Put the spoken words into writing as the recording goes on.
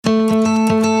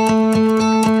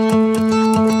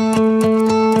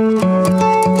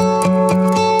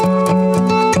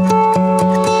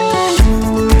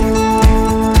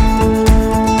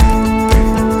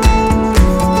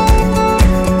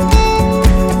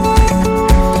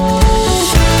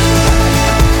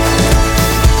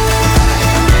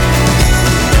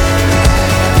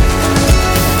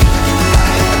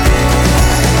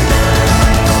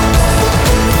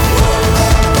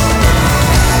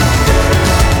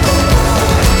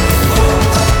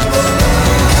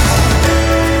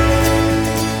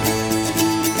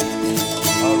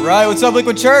right, what's up,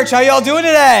 Liquid Church? How y'all doing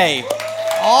today?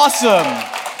 Awesome.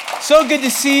 So good to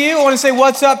see you. I want to say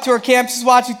what's up to our campuses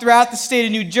watching throughout the state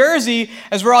of New Jersey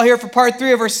as we're all here for part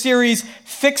 3 of our series,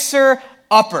 Fixer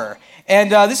Upper.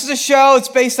 And this is a show, it's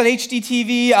based on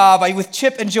HDTV with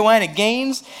Chip and Joanna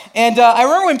Gaines. And I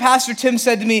remember when Pastor Tim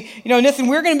said to me, Nathan,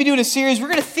 we're going to be doing a series, we're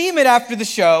going to theme it after the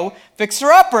show, Fixer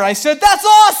Upper. And I said, that's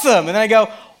awesome. And then I go,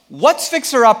 what's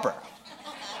Fixer Upper?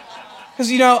 Because,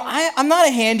 I'm not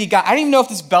a handy guy. I don't even know if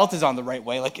this belt is on the right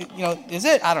way. Is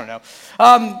it? I don't know.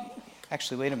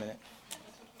 Actually, wait a minute.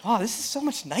 Oh, this is so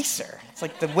much nicer. It's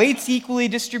like the weight's equally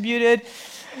distributed.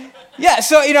 Yeah,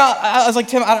 so, I was like,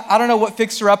 Tim, I don't know what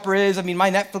Fixer Upper is. I mean,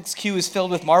 my Netflix queue is filled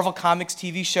with Marvel Comics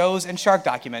TV shows and shark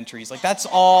documentaries. Like, that's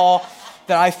all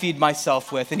that I feed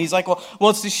myself with. And he's like, well,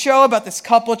 it's the show about this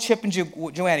couple, Chip and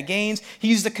Joanna Gaines.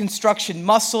 He's the construction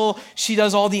muscle. She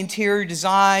does all the interior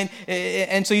design.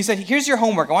 And so he said, here's your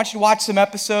homework. I want you to watch some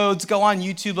episodes, go on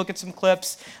YouTube, look at some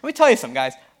clips. Let me tell you something,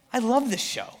 guys. I love this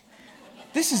show.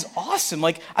 This is awesome.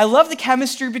 I love the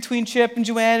chemistry between Chip and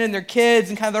Joanna and their kids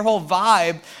and kind of their whole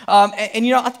vibe.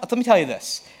 Let me tell you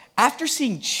this. After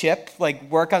seeing Chip,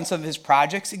 work on some of his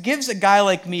projects, it gives a guy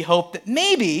like me hope that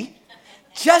maybe,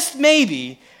 just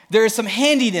maybe, there is some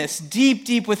handiness deep,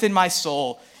 deep within my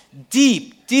soul,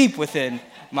 deep, deep within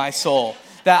my soul,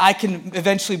 that I can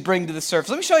eventually bring to the surface.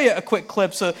 Let me show you a quick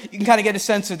clip so you can kind of get a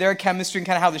sense of their chemistry and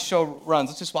kind of how the show runs.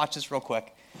 Let's just watch this real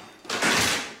quick.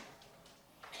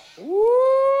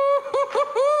 Woo-hoo-hoo-hoo.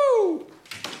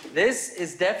 This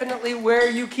is definitely where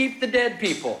you keep the dead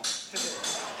people.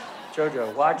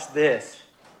 Jojo, watch this.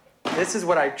 This is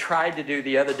what I tried to do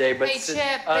the other day, but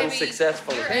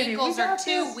unsuccessfully. Your ankles are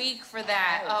too weak for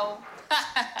that. Oh.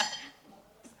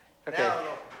 Okay,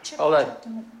 hold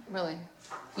on. Really?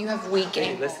 You have weak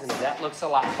ankles. Listen to me, that looks a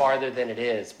lot farther than it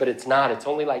is, but it's not. It's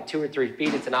only like 2 or 3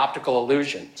 feet. It's an optical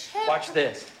illusion. Chip. Watch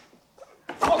this.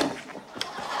 Oh.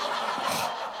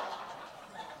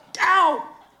 Ow!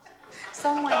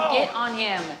 Someone get on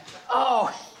him.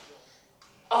 Oh.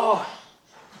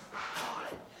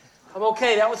 I'm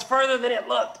okay. That was further than it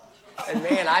looked. And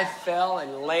man, I fell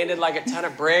and landed like a ton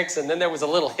of bricks, and then there was a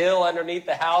little hill underneath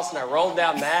the house, and I rolled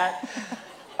down that.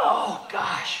 Oh,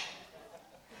 gosh.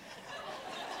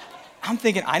 I'm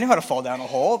thinking, I know how to fall down a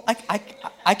hole.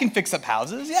 I can fix up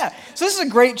houses, yeah. So this is a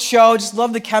great show, just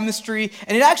love the chemistry,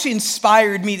 and it actually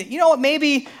inspired me that,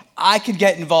 maybe I could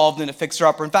get involved in a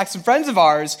fixer-upper. In fact, some friends of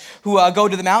ours who go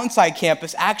to the Mountainside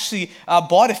campus actually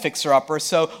bought a fixer-upper.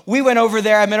 So we went over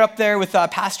there. I met up there with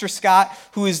Pastor Scott,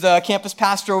 who is the campus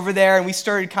pastor over there, and we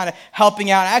started kind of helping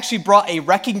out. I actually brought a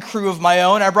wrecking crew of my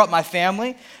own. I brought my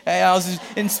family. And I was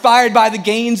inspired by the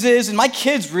Gaineses, and my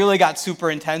kids really got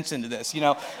super intense into this.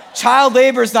 Child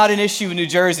labor is not an issue in New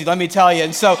Jersey, let me tell you.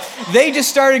 And so they just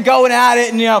started going at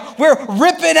it, and we're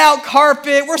ripping out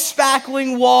carpet, we're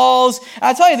spackling walls. And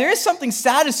I'll tell you, there is something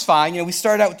satisfying. We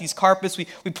started out with these carpets, we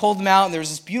pulled them out, and there was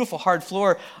this beautiful hard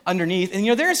floor underneath. And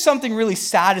there is something really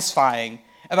satisfying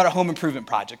about a home improvement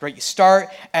project, right? You start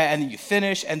and then you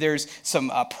finish, and there's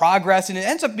some progress, and it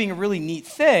ends up being a really neat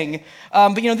thing.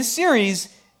 But this series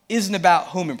isn't about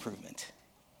home improvement.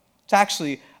 It's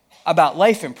actually about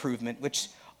life improvement, which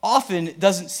often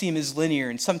doesn't seem as linear,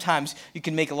 and sometimes you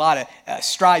can make a lot of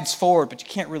strides forward, but you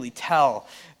can't really tell,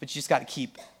 but you just got to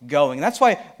keep going. And that's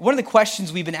why one of the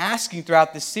questions we've been asking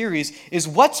throughout this series is,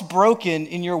 what's broken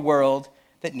in your world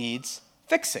that needs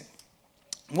fixing?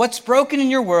 What's broken in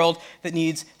your world that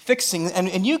needs fixing?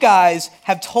 And you guys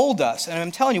have told us, and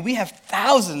I'm telling you, we have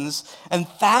thousands and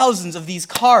thousands of these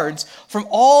cards from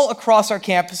all across our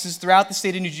campuses throughout the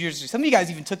state of New Jersey. Some of you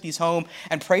guys even took these home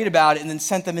and prayed about it and then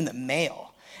sent them in the mail.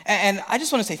 And I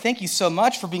just want to say thank you so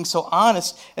much for being so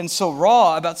honest and so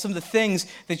raw about some of the things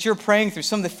that you're praying through,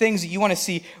 some of the things that you want to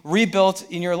see rebuilt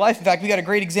in your life. In fact, we got a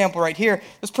great example right here.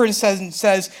 This person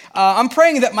says, I'm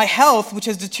praying that my health, which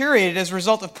has deteriorated as a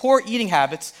result of poor eating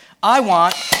habits, I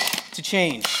want to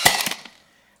change.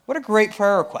 What a great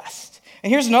prayer request.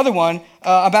 And here's another one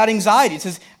about anxiety. It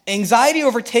says, anxiety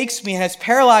overtakes me and has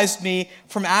paralyzed me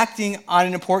from acting on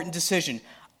an important decision.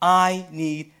 I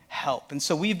need help. And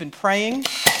so we've been praying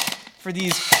for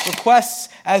these requests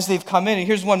as they've come in. And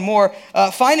here's one more.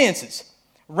 Finances.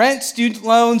 Rent, student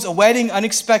loans, a wedding,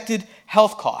 unexpected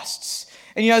health costs.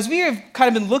 And as we have kind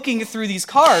of been looking through these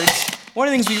cards, one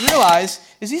of the things we realize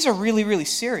is these are really, really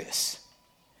serious.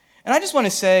 And I just want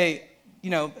to say,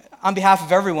 on behalf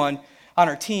of everyone on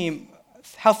our team,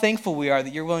 how thankful we are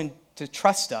that you're willing to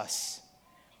trust us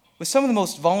with some of the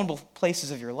most vulnerable places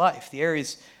of your life, the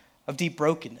areas of deep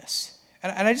brokenness.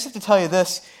 And I just have to tell you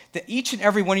this, that each and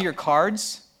every one of your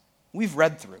cards, we've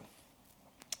read through.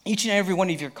 Each and every one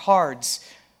of your cards,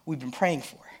 we've been praying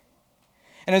for.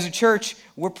 And as a church,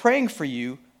 we're praying for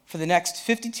you for the next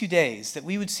 52 days that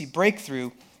we would see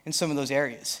breakthrough in some of those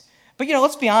areas. But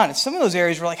let's be honest, some of those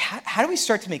areas we're like, how do we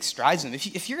start to make strides in them?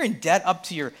 If you're in debt up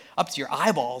to your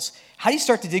eyeballs, how do you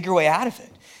start to dig your way out of it?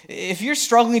 If you're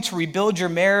struggling to rebuild your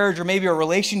marriage or maybe a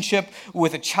relationship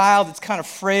with a child that's kind of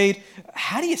frayed,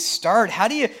 how do you start? How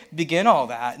do you begin all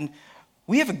that? And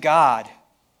we have a God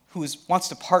who wants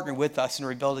to partner with us in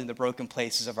rebuilding the broken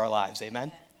places of our lives,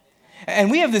 amen?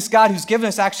 And we have this God who's given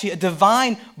us actually a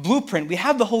divine blueprint. We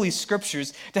have the Holy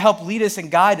Scriptures to help lead us and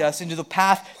guide us into the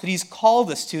path that he's called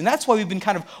us to. And that's why we've been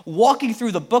kind of walking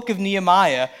through the book of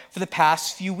Nehemiah for the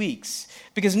past few weeks.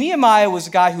 Because Nehemiah was a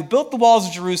guy who built the walls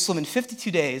of Jerusalem in 52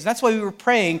 days. And that's why we were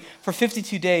praying for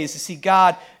 52 days to see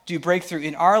God do breakthrough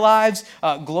in our lives,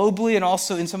 globally, and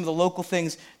also in some of the local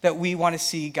things that we want to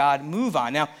see God move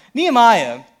on. Now,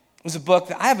 Nehemiah was a book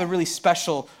that I have a really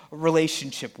special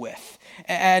relationship with.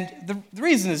 And the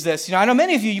reason is this, I know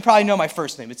many of you probably know my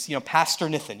first name. It's, Pastor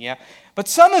Nithin, yeah? But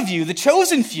some of you, the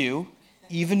chosen few,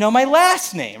 even know my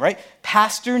last name, right?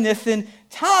 Pastor Nithin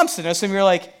Thompson. Now, some of you are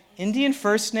like, Indian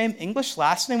first name, English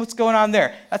last name, what's going on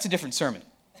there? That's a different sermon.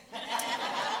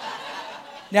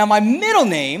 Now, my middle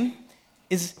name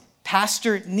is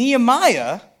Pastor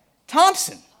Nehemiah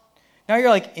Thompson. Now you're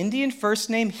like, Indian first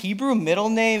name, Hebrew middle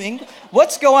name, English?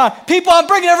 What's going on? People, I'm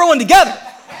bringing everyone together.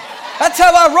 That's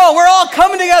how I roll. We're all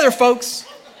coming together, folks,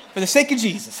 for the sake of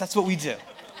Jesus. That's what we do.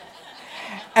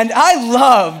 And I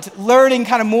loved learning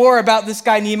kind of more about this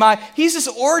guy, Nehemiah. He's this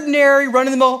ordinary,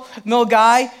 run-of-the-mill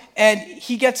guy, and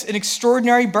he gets an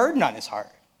extraordinary burden on his heart.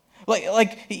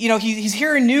 He's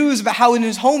hearing news about how in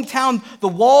his hometown the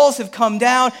walls have come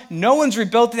down. No one's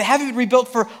rebuilt. They haven't been rebuilt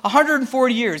for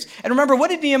 140 years. And remember, what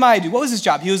did Nehemiah do? What was his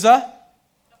job? He was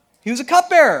a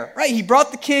cupbearer, right? He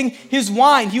brought the king his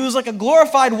wine. He was like a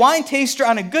glorified wine taster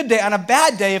on a good day. On a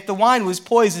bad day, if the wine was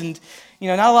poisoned,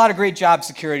 not a lot of great job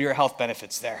security or health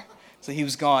benefits there. So he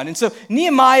was gone. And so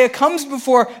Nehemiah comes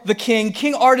before the king,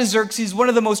 King Artaxerxes, one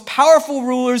of the most powerful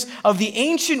rulers of the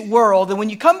ancient world. And when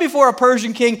you come before a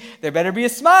Persian king, there better be a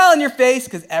smile on your face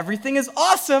because everything is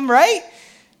awesome, right?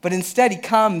 But instead he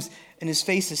comes and his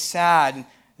face is sad. And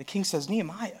the king says,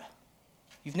 Nehemiah,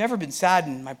 you've never been sad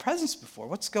in my presence before.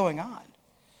 What's going on?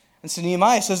 And so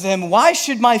Nehemiah says to him, why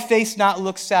should my face not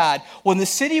look sad when the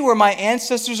city where my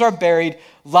ancestors are buried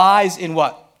lies in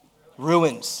what?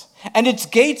 Ruins. And its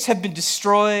gates have been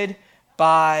destroyed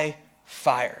by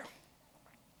fire.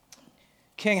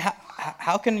 King,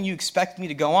 how can you expect me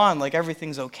to go on like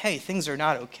everything's okay? Things are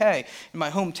not okay. In my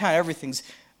hometown, everything's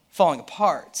falling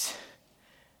apart.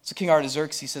 So King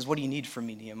Artaxerxes says, what do you need from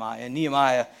me, Nehemiah? And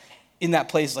Nehemiah, in that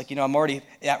place, is like, I'm already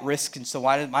at risk, and so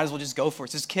might as well just go for it.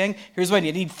 He says, King, here's what I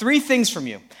need. I need 3 things from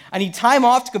you. I need time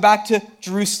off to go back to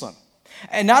Jerusalem.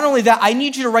 And not only that, I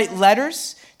need you to write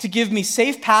letters to give me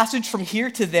safe passage from here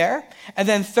to there. And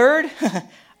then third,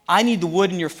 I need the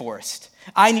wood in your forest.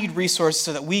 I need resources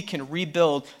so that we can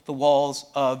rebuild the walls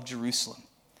of Jerusalem.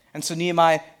 And so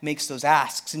Nehemiah makes those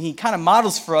asks, and he kind of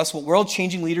models for us what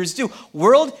world-changing leaders do.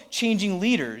 World-changing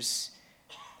leaders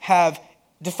have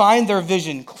defined their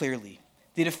vision clearly.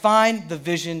 They define the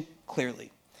vision clearly.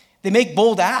 They make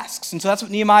bold asks, and so that's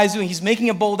what Nehemiah is doing. He's making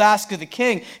a bold ask of the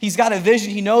king. He's got a vision.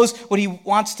 He knows what he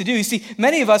wants to do. You see,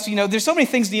 many of us, there's so many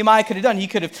things Nehemiah could have done. He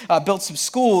could have built some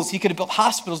schools. He could have built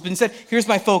hospitals, but instead, here's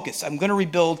my focus. I'm going to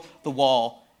rebuild the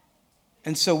wall.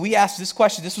 And so we asked this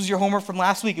question. This was your homework from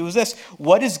last week. It was this: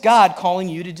 what is God calling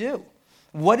you to do?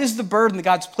 What is the burden that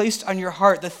God's placed on your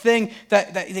heart, the thing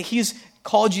that he's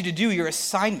called you to do, your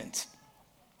assignment?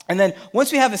 And then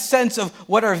once we have a sense of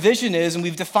what our vision is and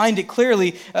we've defined it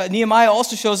clearly, Nehemiah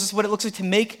also shows us what it looks like to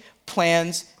make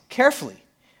plans carefully.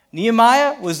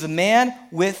 Nehemiah was the man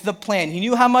with the plan. He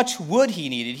knew how much wood he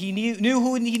needed. He knew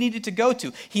who he needed to go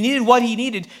to. He needed what he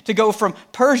needed to go from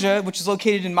Persia, which is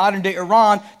located in modern-day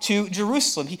Iran, to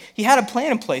Jerusalem. He had a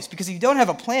plan in place, because if you don't have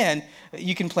a plan,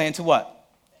 you can plan to what?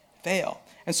 Fail.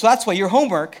 And so that's why your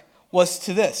homework was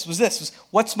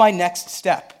what's my next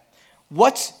step?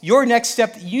 What's your next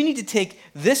step that you need to take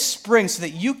this spring so that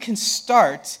you can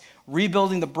start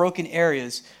rebuilding the broken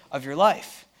areas of your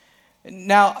life?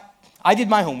 Now, I did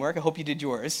my homework. I hope you did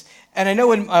yours. And I know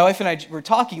when my wife and I were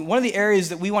talking, one of the areas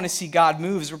that we want to see God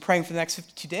move as we're praying for the next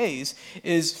 52 days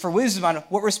is for wisdom on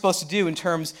what we're supposed to do in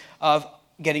terms of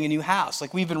getting a new house.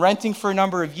 Like, we've been renting for a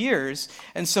number of years,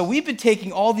 and so we've been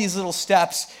taking all these little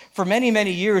steps for many,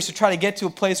 many years to try to get to a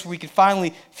place where we could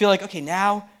finally feel like, okay,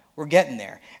 now we're getting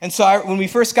there. And so when we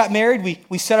first got married,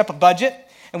 we set up a budget,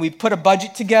 and we put a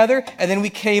budget together, and then we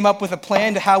came up with a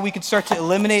plan to how we could start to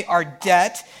eliminate our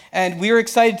debt. And we were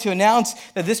excited to announce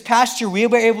that this past year we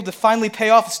were able to finally pay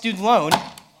off a student loan.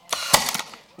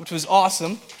 which was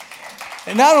awesome.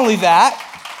 And not only that,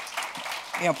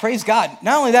 praise God.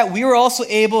 Not only that, we were also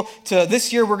able to,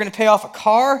 this year we're going to pay off a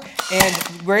car,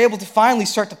 and we're able to finally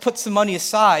start to put some money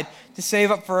aside to save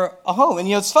up for a home. And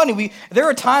it's funny, there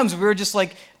were times we were just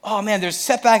like, oh man, there's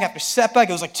setback after setback.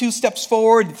 It was like 2 steps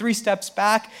forward and 3 steps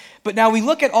back. But now we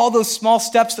look at all those small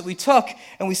steps that we took,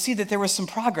 and we see that there was some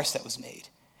progress that was made.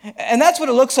 And that's what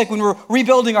it looks like when we're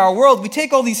rebuilding our world. We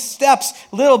take all these steps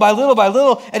little by little by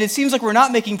little, and it seems like we're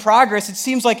not making progress. It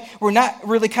seems like we're not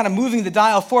really kind of moving the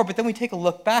dial forward, but then we take a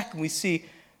look back and we see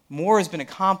more has been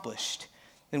accomplished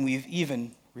than we've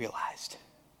even realized.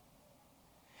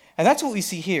 And that's what we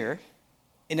see here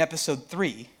in episode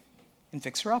 3 in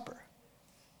Fixer Upper.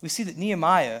 We see that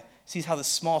Nehemiah sees how the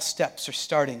small steps are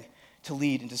starting to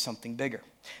lead into something bigger.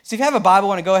 So if you have a Bible, I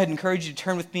want to go ahead and encourage you to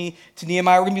turn with me to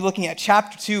Nehemiah. We're going to be looking at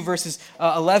chapter 2, verses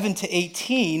 11 to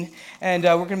 18, and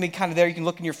we're going to be kind of there. You can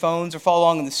look in your phones or follow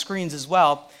along on the screens as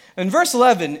well. In verse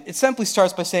 11, it simply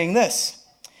starts by saying this: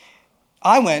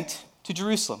 I went to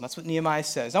Jerusalem. That's what Nehemiah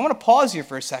says. I want to pause here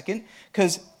for a second,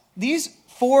 because these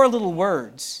 4 little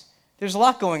words, there's a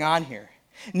lot going on here.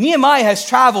 Nehemiah has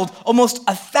traveled almost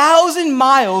 1,000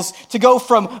 miles to go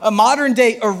from a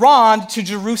modern-day Iran to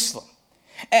Jerusalem.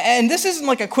 And this isn't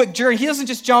like a quick journey. He doesn't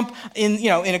just jump in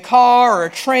a car or a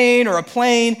train or a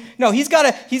plane. No, he's got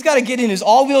to get in his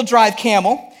all-wheel drive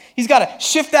camel. He's got to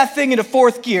shift that thing into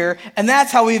 4th gear, and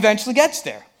that's how he eventually gets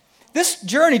there. This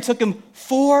journey took him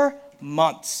 4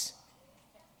 months.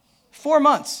 4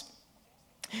 months.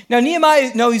 Now,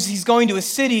 Nehemiah knows he's going to a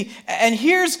city, and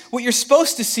here's what you're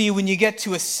supposed to see when you get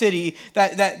to a city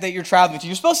that you're traveling to.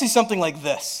 You're supposed to see something like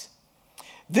this.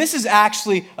 This is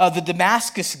actually the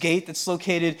Damascus Gate that's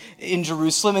located in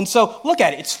Jerusalem. And so look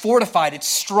at it. It's fortified. It's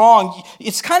strong.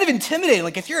 It's kind of intimidating.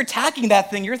 Like if you're attacking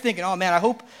that thing, you're thinking, oh man, I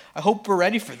hope we're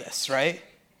ready for this, right?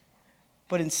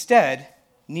 But instead,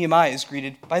 Nehemiah is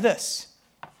greeted by this: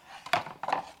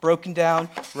 broken down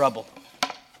rubble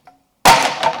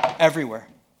everywhere.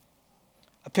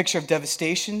 A picture of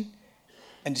devastation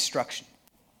and destruction.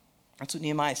 That's what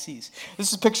Nehemiah sees. This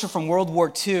is a picture from World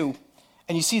War II.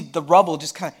 And you see the rubble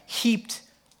just kind of heaped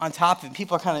on top of it.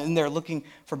 People are kind of in there looking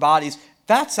for bodies.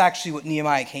 That's actually what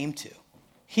Nehemiah came to.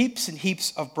 Heaps and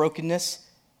heaps of brokenness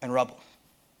and rubble.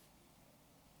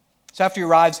 So after he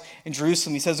arrives in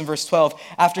Jerusalem, he says in verse 12,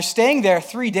 after staying there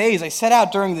 3 days, I set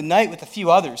out during the night with a few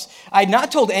others. I had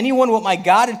not told anyone what my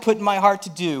God had put in my heart to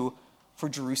do for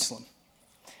Jerusalem.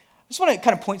 I just want to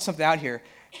kind of point something out here,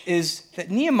 is that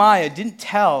Nehemiah didn't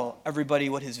tell everybody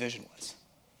what his vision was.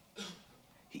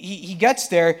 He gets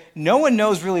there, no one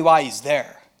knows really why he's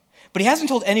there. But he hasn't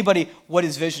told anybody what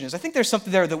his vision is. I think there's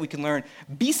something there that we can learn.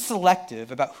 Be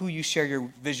selective about who you share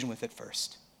your vision with at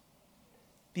first.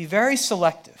 Be very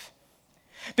selective.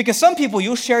 Because some people,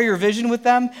 you'll share your vision with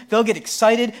them, they'll get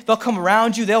excited, they'll come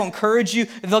around you, they'll encourage you,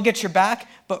 and they'll get your back.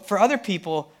 But for other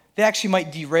people, they actually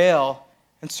might derail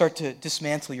and start to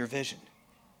dismantle your vision.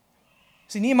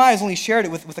 See, Nehemiah's only shared it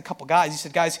with a couple guys. He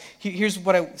said, guys, here's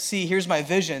what I see, here's my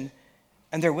vision.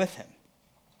 And they're with him.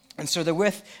 And so they're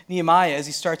with Nehemiah as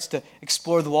he starts to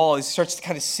explore the wall, as he starts to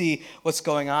kind of see what's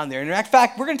going on there. And in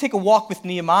fact, we're going to take a walk with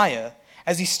Nehemiah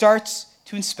as he starts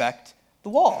to inspect the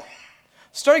wall.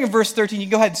 Starting in verse 13, you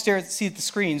can go ahead and see at the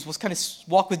screens. We'll kind of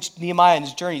walk with Nehemiah in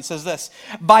his journey. It says this: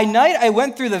 by night I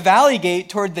went through the valley gate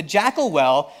toward the jackal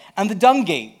well and the dung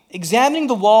gate, examining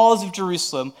the walls of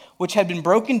Jerusalem, which had been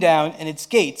broken down, and its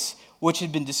gates, which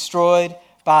had been destroyed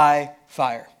by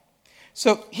fire.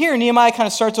 So here, Nehemiah kind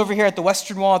of starts over here at the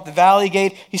western wall, at the valley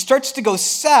gate. He starts to go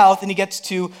south, and he gets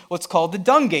to what's called the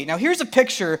dung gate. Now, here's a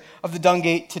picture of the dung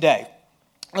gate today.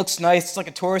 It looks nice. It's like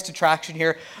a tourist attraction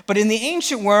here. But in the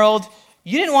ancient world,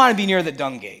 you didn't want to be near the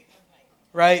dung gate,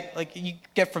 right? Like you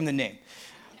get from the name.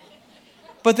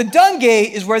 But the dung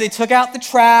gate is where they took out the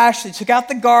trash, they took out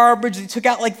the garbage, they took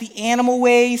out like the animal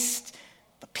waste,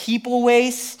 the people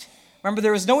waste. Remember,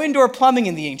 there was no indoor plumbing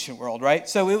in the ancient world, right?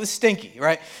 So it was stinky,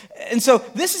 right? And so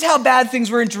this is how bad things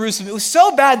were in Jerusalem. It was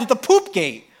so bad that the poop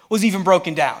gate was even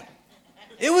broken down.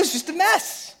 It was just a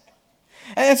mess.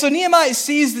 And so Nehemiah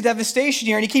sees the devastation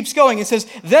here, and he keeps going. It says,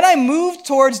 then I moved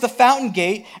towards the fountain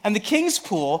gate and the king's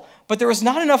pool, but there was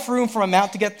not enough room for a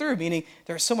mount to get through, meaning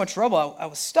there was so much rubble, I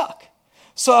was stuck.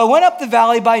 So I went up the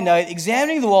valley by night,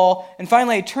 examining the wall, and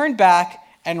finally I turned back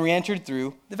and re-entered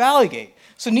through the valley gate.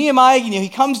 So Nehemiah, he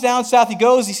comes down south,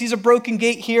 he sees a broken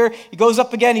gate here, he goes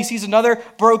up again, he sees another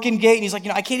broken gate, and he's like,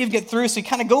 I can't even get through, so he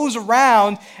kind of goes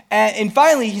around, and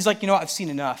finally he's like, I've seen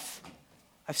enough.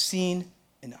 I've seen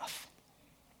enough.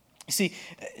 You see,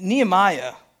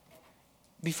 Nehemiah,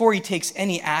 before he takes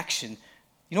any action,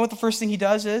 you know what the first thing he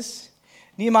does is?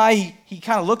 Nehemiah, he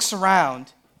kind of looks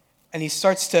around, and he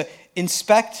starts to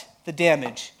inspect the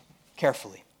damage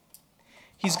carefully.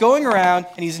 He's going around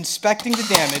and he's inspecting the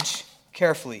damage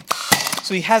carefully.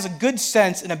 So he has a good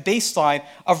sense and a baseline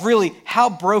of really how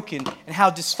broken and how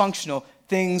dysfunctional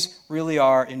things really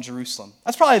are in Jerusalem.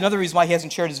 That's probably another reason why he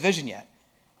hasn't shared his vision yet.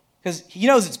 Because he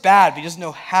knows it's bad, but he doesn't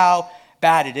know how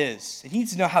bad it is. And he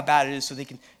needs to know how bad it is so they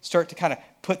can start to kind of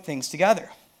put things together.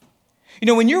 You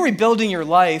know, when you're rebuilding your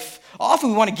life, often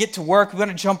we want to get to work, we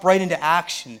want to jump right into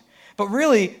action. But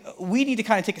really, we need to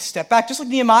kind of take a step back, just like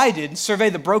Nehemiah did, and survey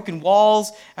the broken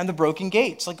walls and the broken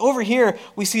gates. Like over here,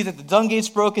 we see that the dung gate's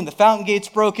broken, the fountain gate's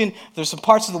broken, there's some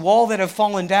parts of the wall that have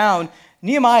fallen down.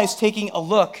 Nehemiah is taking a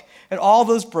look at all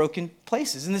those broken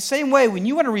places. In the same way, when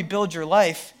you want to rebuild your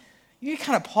life, you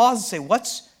kind of pause and say,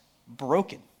 what's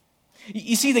broken?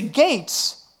 You see, the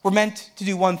gates were meant to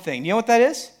do one thing. You know what that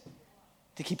is?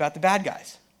 To keep out the bad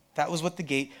guys. That was what the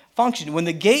gate functioned. When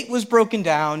the gate was broken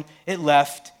down, it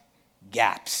left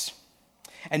gaps.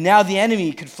 And now the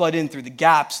enemy could flood in through the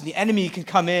gaps, and the enemy could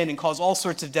come in and cause all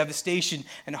sorts of devastation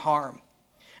and harm.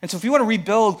 And so if we want to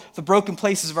rebuild the broken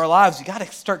places of our lives, we got to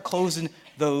start closing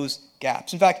those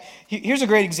gaps. In fact, here's a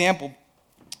great example.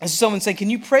 As someone saying, can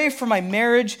you pray for my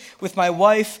marriage with my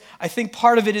wife? I think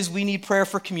part of it is we need prayer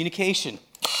for communication.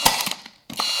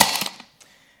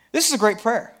 This is a great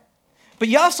prayer. But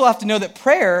you also have to know that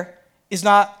prayer is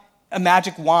not a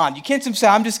magic wand. You can't simply say,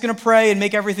 I'm just going to pray and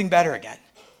make everything better again.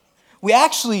 We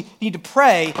actually need to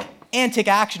pray and take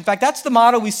action. In fact, that's the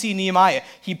motto we see in Nehemiah.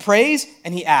 He prays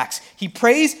and he acts. He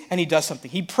prays and he does something.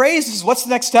 He prays, he says, what's the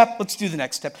next step? Let's do the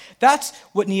next step. That's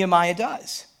what Nehemiah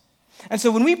does. And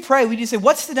so when we pray, we need to say,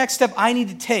 what's the next step I need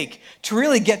to take to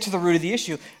really get to the root of the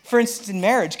issue? For instance, in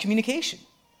marriage, communication.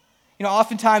 You know,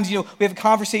 oftentimes, we have a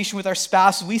conversation with our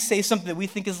spouse, we say something that we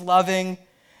think is loving,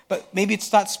 but maybe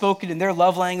it's not spoken in their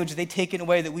love language, they take it in a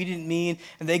way that we didn't mean,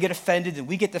 and they get offended, and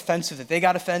we get defensive that they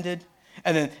got offended,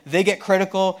 and then they get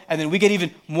critical, and then we get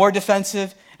even more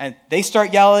defensive, and they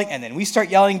start yelling, and then we start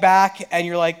yelling back, and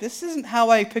you're like, this isn't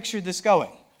how I pictured this going.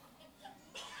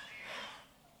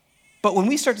 But when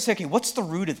we start to say, okay, what's the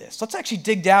root of this? Let's actually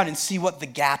dig down and see what the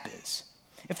gap is.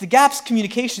 If the gap's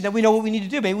communication, then we know what we need to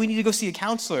do. Maybe we need to go see a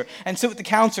counselor and sit with the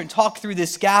counselor and talk through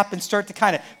this gap and start to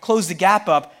kind of close the gap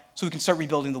up so we can start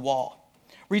rebuilding the wall.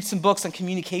 Read some books on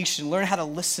communication, learn how to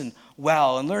listen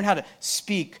well, and learn how to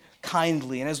speak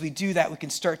kindly. And as we do that, we can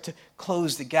start to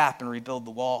close the gap and rebuild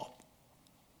the wall.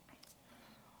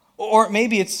 Or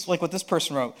maybe it's like what this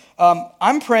person wrote.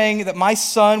 I'm praying that my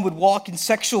son would walk in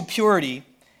sexual purity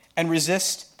and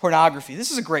resist pornography.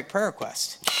 This is a great prayer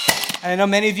request. And I know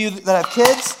many of you that have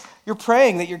kids, you're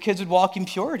praying that your kids would walk in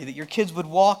purity, that your kids would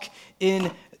walk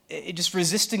in just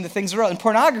resisting the things around. And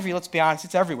pornography, let's be honest,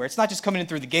 it's everywhere. It's not just coming in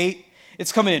through the gate.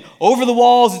 It's coming in over the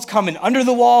walls. It's coming under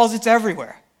the walls. It's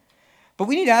everywhere. But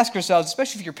we need to ask ourselves,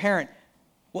 especially if you're a parent,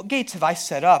 what gates have I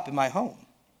set up in my home?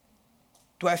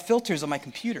 Do I have filters on my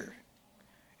computer?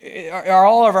 Are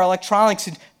all of our electronics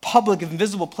in public,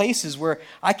 invisible places where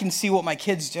I can see what my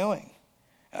kid's doing?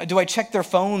 Do I check their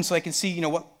phones so I can see,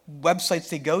 what websites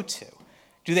they go to?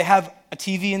 Do they have a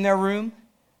TV in their room?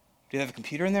 Do they have a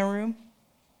computer in their room?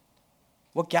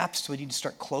 What gaps do we need to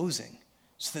start closing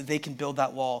so that they can build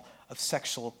that wall of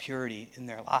sexual purity in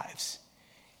their lives?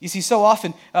 You see, so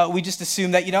often we just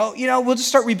assume that, we'll just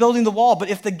start rebuilding the wall. But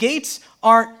if the gates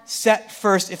aren't set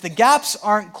first, if the gaps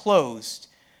aren't closed,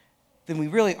 then we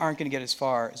really aren't going to get as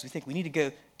far as we think. We need to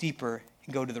go deeper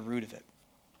and go to the root of it.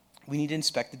 We need to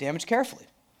inspect the damage carefully.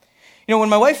 When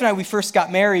my wife and I, we first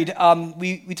got married,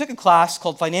 we took a class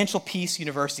called Financial Peace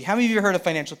University. How many of you have heard of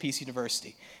Financial Peace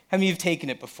University? How many of you have taken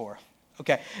it before?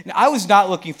 Okay. Now, I was not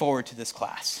looking forward to this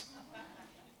class.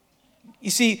 You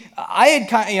see, I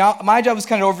had my job was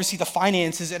kind of to oversee the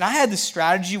finances, and I had this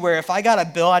strategy where if I got a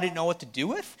bill I didn't know what to do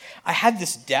with, I had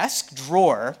this desk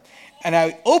drawer, and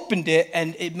I opened it,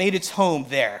 and it made its home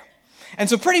there. And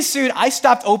so pretty soon, I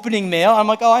stopped opening mail. I'm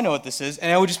like, oh, I know what this is,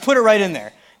 and I would just put it right in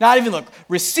there. Not even look,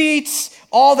 receipts,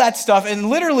 all that stuff.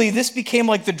 And literally, this became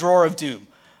like the drawer of doom.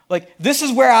 Like, this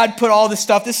is where I'd put all this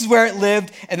stuff. This is where it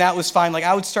lived, and that was fine. Like,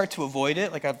 I would start to avoid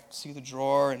it. Like, I'd see the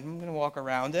drawer, and I'm going to walk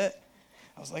around it.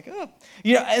 I was like, oh.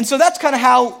 And so that's kind of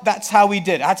how we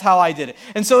did it. That's how I did it.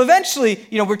 And so eventually,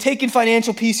 we're taking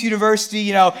Financial Peace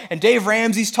University, and Dave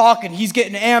Ramsey's talking. He's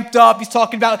getting amped up. He's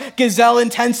talking about gazelle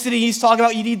intensity. He's talking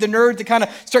about you need the nerd to kind of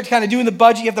start doing the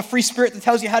budget. You have the free spirit that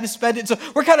tells you how to spend it. So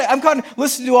I'm kind of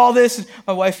listening to all this, and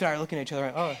my wife and I are looking at each other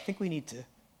like, oh, I think we need to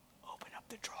open up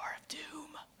the drawer of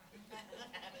doom.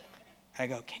 I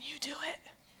go, can you do it?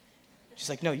 She's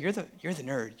like, no, you're the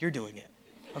nerd. You're doing it.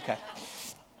 Okay.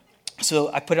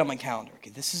 So I put it on my calendar. Okay,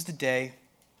 this is the day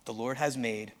the Lord has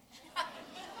made.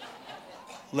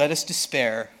 let us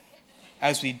despair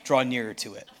as we draw nearer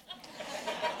to it.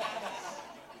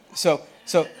 So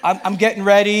I'm getting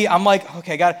ready. I'm like,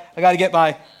 okay, I got to get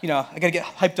I got to get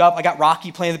hyped up. I got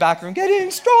Rocky playing in the background,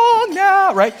 getting strong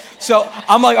now, right? So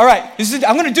I'm like, all right,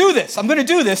 I'm going to do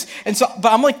this. And so,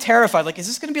 but I'm like terrified. Like, is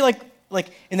this going to be like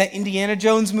in that Indiana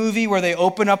Jones movie where they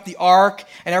open up the ark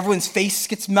and everyone's face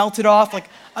gets melted off? Like,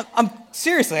 I'm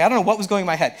seriously, I don't know what was going in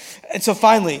my head. And so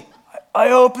finally, I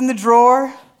open the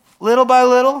drawer, little by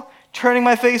little, turning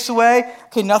my face away.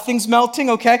 Okay, nothing's melting,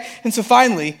 okay? And so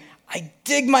finally, I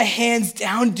dig my hands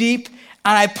down deep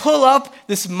and I pull up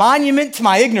this monument to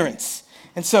my ignorance.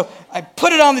 And so I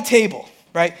put it on the table,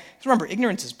 right? Because remember,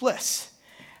 ignorance is bliss.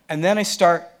 And then I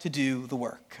start to do the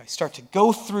work. I start to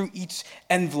go through each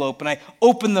envelope and I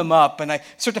open them up and I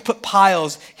start to put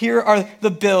piles. Here are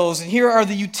the bills and here are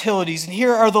the utilities and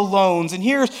here are the loans and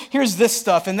here's this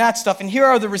stuff and that stuff and here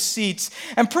are the receipts.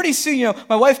 And pretty soon,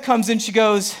 my wife comes in, she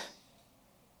goes,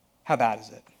 how bad is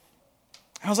it?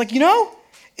 And I was like,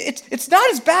 it's not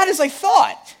as bad as I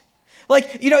thought.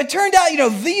 Like, it turned out,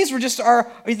 these were just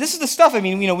this is the stuff,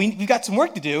 we've got some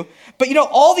work to do. But,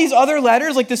 all these other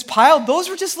letters, like this pile, those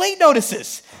were just late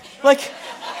notices. Like,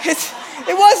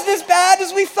 it wasn't as bad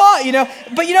as we thought,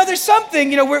 But, there's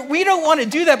something, where we don't want to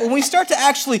do that. But when we start to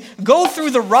actually go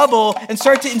through the rubble and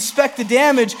start to inspect the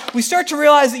damage, we start to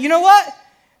realize that,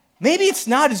 maybe it's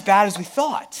not as bad as we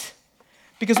thought.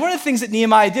 Because one of the things that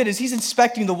Nehemiah did is he's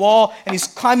inspecting the wall and he's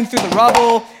climbing through the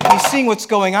rubble and he's seeing what's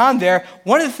going on there.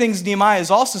 One of the things Nehemiah is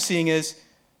also seeing is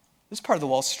this part of the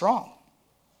wall is strong.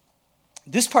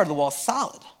 This part of the wall is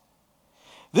solid.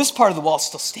 This part of the wall is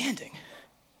still standing.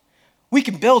 We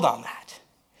can build on that.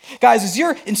 Guys, as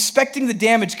you're inspecting the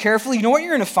damage carefully, you know what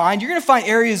you're going to find? You're going to find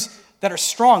areas that are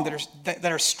strong,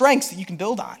 that are strengths that you can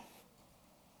build on.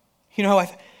 I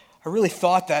really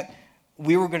thought that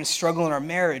we were going to struggle in our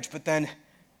marriage, but then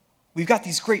we've got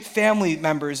these great family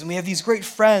members and we have these great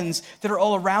friends that are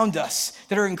all around us,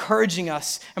 that are encouraging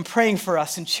us and praying for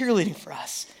us and cheerleading for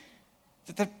us,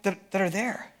 that are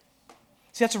there.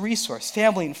 See, that's a resource,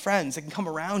 family and friends that can come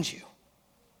around you.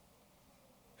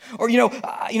 Or,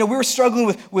 we were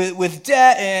struggling with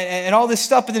debt and all this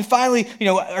stuff, but then finally,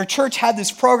 our church had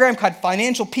this program called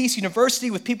Financial Peace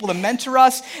University with people to mentor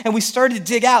us, and we started to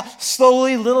dig out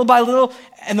slowly, little by little,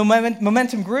 and the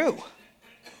momentum grew.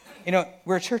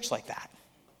 We're a church like that.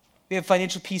 We have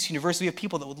Financial Peace University. We have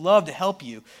people that would love to help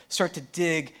you start to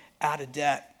dig out of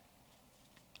debt.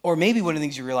 Or maybe one of the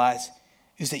things you realize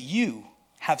is that you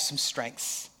have some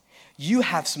strengths. You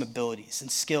have some abilities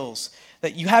and skills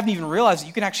that you haven't even realized that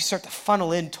you can actually start to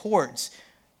funnel in towards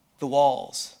the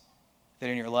walls that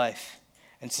are in your life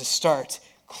and to start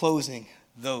closing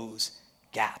those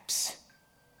gaps.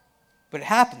 But it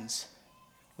happens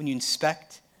when you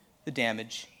inspect the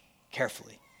damage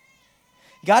carefully.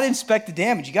 You got to inspect the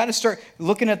damage. You got to start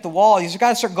looking at the wall. You got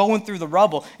to start going through the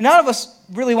rubble. And none of us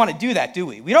really want to do that, do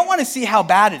we? We don't want to see how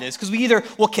bad it is because we either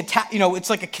will, it's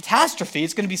like a catastrophe.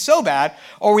 It's going to be so bad,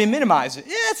 or we minimize it.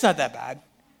 Yeah, it's not that bad.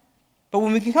 But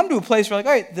when we can come to a place where we're like,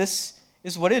 all right, this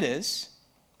is what it is,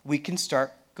 we can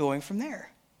start going from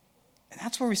there. And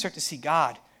that's where we start to see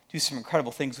God do some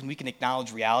incredible things when we can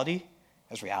acknowledge reality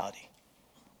as reality.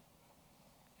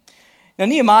 Now,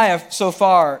 Nehemiah, so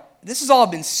far, this has all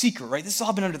been secret, right? This has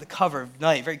all been under the cover of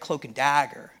night, very cloak and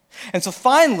dagger. And so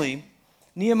finally,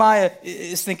 Nehemiah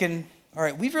is thinking, all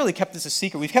right, we've really kept this a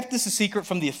secret. We've kept this a secret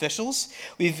from the officials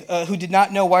who did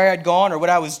not know where I'd gone or what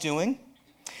I was doing.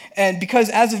 And because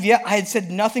as of yet, I had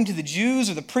said nothing to the Jews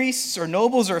or the priests or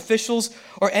nobles or officials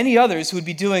or any others who would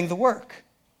be doing the work.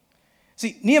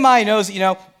 See, Nehemiah knows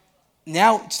that,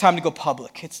 now it's time to go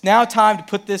public. It's now time to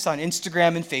put this on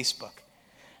Instagram and Facebook.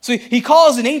 So he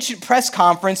calls an ancient press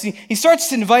conference. He starts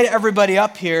to invite everybody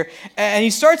up here, and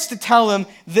he starts to tell them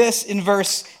this in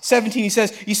verse 17. He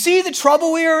says, you see the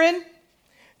trouble we are in?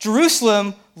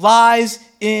 Jerusalem lies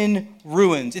in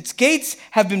ruins. Its gates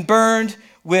have been burned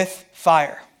with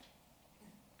fire.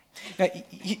 Now,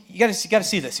 you got to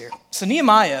see this here. So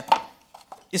Nehemiah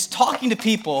is talking to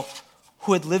people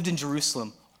who had lived in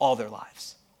Jerusalem all their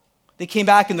lives. They came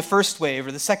back in the first wave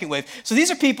or the second wave. So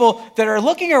these are people that are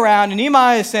looking around, and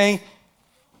Nehemiah is saying,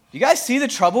 you guys see the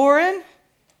trouble we're in?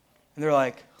 And they're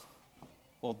like,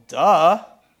 well, duh.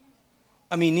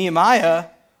 Nehemiah,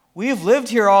 we have lived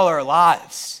here all our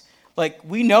lives. Like,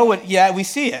 we know it, yeah, we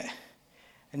see it.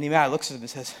 And Nehemiah looks at them and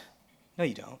says, no,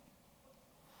 you don't.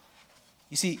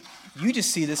 You see, you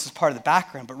just see this as part of the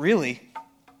background, but really,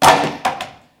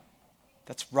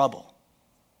 that's rubble.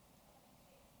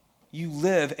 You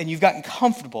live and you've gotten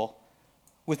comfortable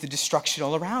with the destruction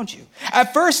all around you.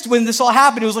 At first, when this all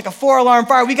happened, it was like a 4-alarm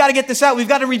fire. We got to get this out. We've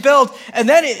got to rebuild. And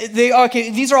then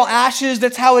these are all ashes.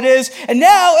 That's how it is. And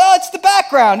now, it's the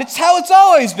background. It's how it's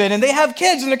always been. And they have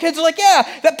kids, and their kids are like,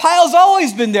 yeah, that pile's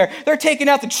always been there. They're taking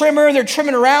out the trimmer. They're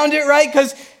trimming around it, right?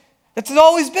 Because it's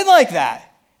always been like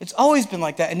that. It's always been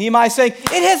like that. And Nehemiah's saying,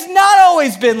 it has not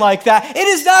always been like that. It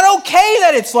is not okay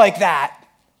that it's like that.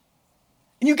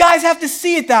 And you guys have to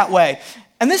see it that way.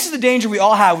 And this is the danger we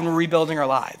all have when we're rebuilding our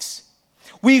lives.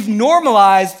 We've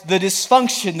normalized the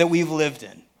dysfunction that we've lived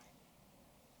in.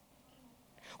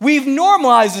 We've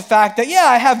normalized the fact that,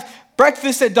 I have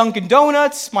breakfast at Dunkin'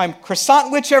 Donuts, my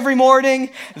croissant witch every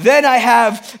morning. Then I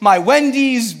have my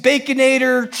Wendy's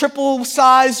Baconator triple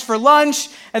size for lunch.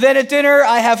 And then at dinner,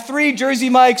 I have 3 Jersey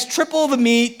Mike's, triple the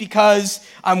meat because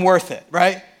I'm worth it,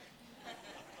 right?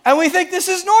 And we think this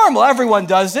is normal. Everyone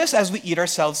does this as we eat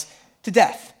ourselves to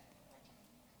death.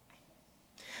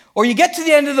 Or you get to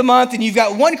the end of the month and you've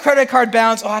got one credit card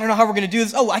balance. I don't know how we're going to do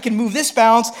this. I can move this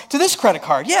balance to this credit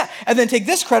card. Yeah. And then take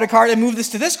this credit card and move this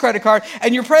to this credit card.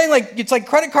 And you're praying it's like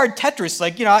credit card Tetris.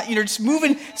 You're just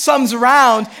moving sums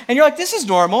around. And you're like, this is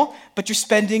normal. But you're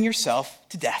spending yourself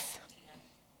to death.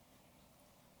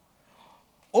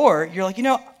 Or you're like, I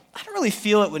don't really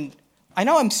feel it when, I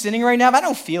know I'm sinning right now, but I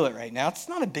don't feel it right now. It's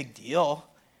not a big deal.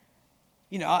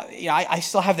 I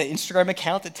still have the Instagram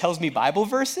account that tells me Bible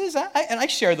verses, and I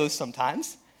share those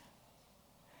sometimes.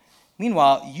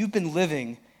 Meanwhile, you've been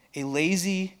living a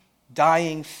lazy,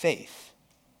 dying faith,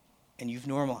 and you've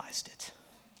normalized it.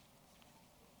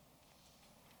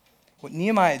 What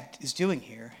Nehemiah is doing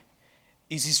here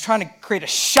is he's trying to create a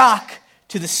shock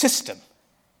to the system.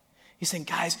 He's saying,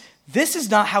 guys, this is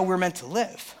not how we're meant to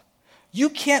live. You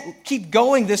can't keep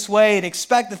going this way and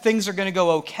expect that things are going to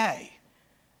go okay.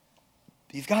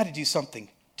 But you've got to do something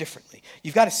differently.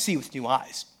 You've got to see with new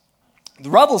eyes. The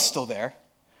rubble's still there.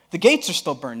 The gates are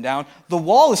still burned down. The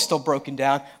wall is still broken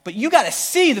down. But you got to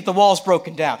see that the wall's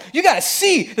broken down. You got to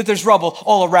see that there's rubble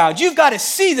all around. You've got to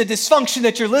see the dysfunction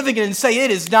that you're living in and say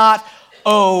it is not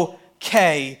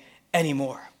okay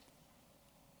anymore.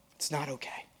 It's not okay.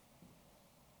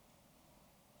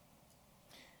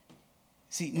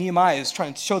 See, Nehemiah is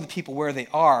trying to show the people where they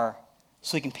are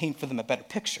so he can paint for them a better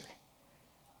picture.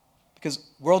 Because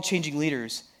world-changing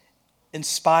leaders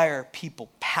inspire people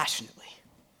passionately.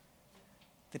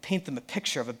 They paint them a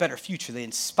picture of a better future. They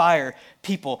inspire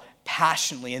people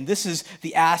passionately. And this is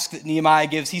the ask that Nehemiah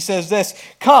gives. He says this,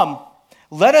 come,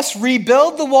 let us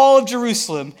rebuild the wall of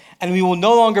Jerusalem, and we will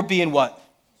no longer be in what?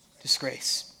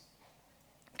 Disgrace.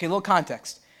 Okay, a little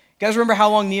context. You guys remember how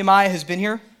long Nehemiah has been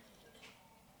here?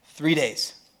 3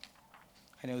 days.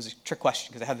 I know it was a trick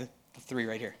question because I have the 3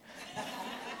 right here.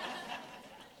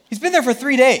 He's been there for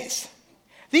 3 days.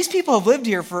 These people have lived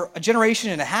here for a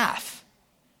generation and a half.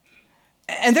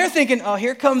 And they're thinking,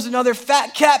 here comes another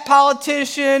fat cat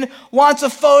politician, wants a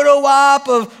photo op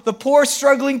of the poor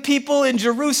struggling people in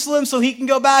Jerusalem so he can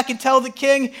go back and tell the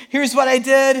king, here's what I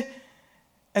did.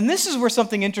 And this is where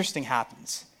something interesting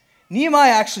happens.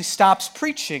 Nehemiah actually stops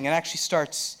preaching and actually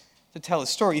starts to tell his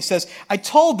story. He says, I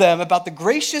told them about the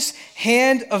gracious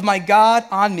hand of my God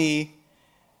on me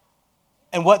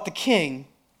and what the king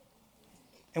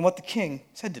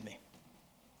said to me.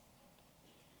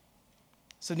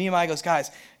 So Nehemiah goes,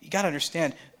 guys, you got to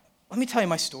understand, let me tell you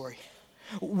my story.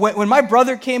 When my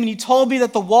brother came and he told me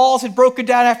that the walls had broken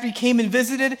down after he came and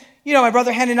visited, my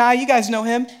brother Hananiah, you guys know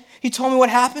him. He told me what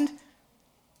happened.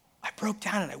 I broke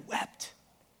down and I wept.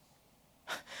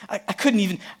 I couldn't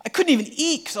even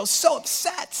eat because I was so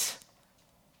upset.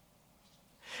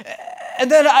 And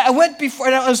then I went before,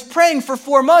 and I was praying for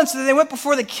 4 months, and then I went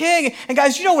before the king. And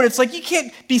guys, you know what it's like. You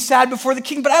can't be sad before the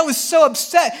king, but I was so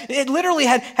upset. It literally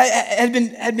had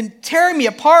been tearing me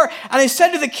apart. And I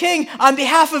said to the king, on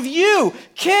behalf of you,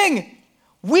 King,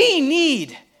 we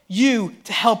need you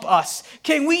to help us.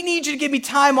 King, we need you to give me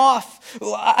time off.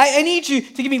 I need you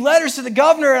to give me letters to the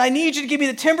governor, and I need you to give me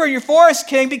the timber in your forest,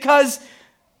 King, because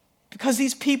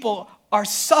these people are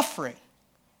suffering.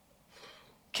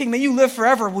 King, may you live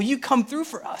forever. Will you come through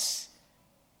for us?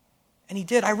 And he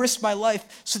did. I risked my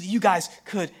life so that you guys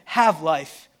could have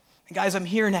life. And guys, I'm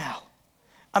here now.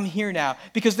 I'm here now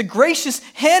because the gracious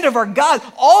hand of our God,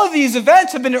 all of these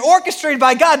events have been orchestrated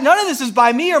by God. None of this is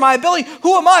by me or my ability.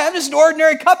 Who am I? I'm just an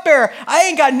ordinary cupbearer. I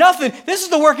ain't got nothing. This is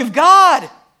the work of God.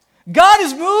 God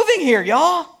is moving here,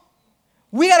 y'all.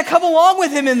 We got to come along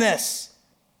with him in this.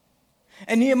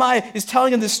 And Nehemiah is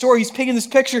telling him this story. He's painting this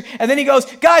picture. And then he goes,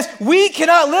 guys, we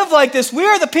cannot live like this. We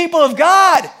are the people of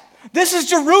God. This is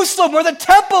Jerusalem where the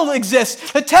temple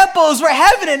exists. The temple is where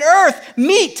heaven and earth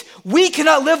meet. We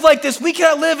cannot live like this. We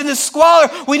cannot live in this squalor.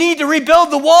 We need to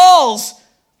rebuild the walls.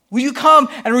 Will you come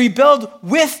and rebuild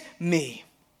with me?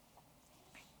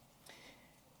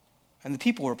 And the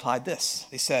people replied this.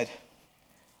 They said,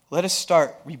 let us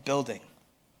start rebuilding.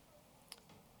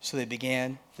 So they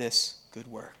began this good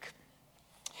work.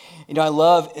 You know, I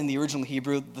love in the original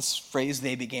Hebrew this phrase,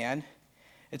 they began.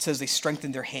 It says they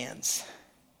strengthened their hands.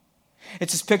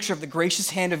 It's this picture of the gracious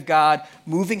hand of God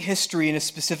moving history in a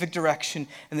specific direction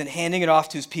and then handing it off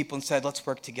to his people and said, let's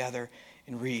work together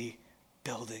in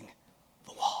rebuilding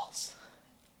the walls.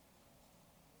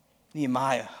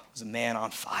 Nehemiah was a man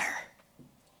on fire.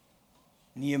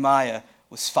 Nehemiah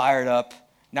was fired up,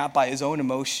 not by his own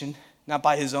emotion, not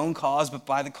by his own cause, but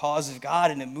by the cause of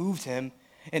God, and it moved him,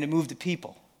 and it moved the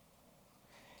people.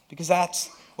 Because that's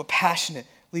what passionate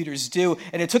leaders do.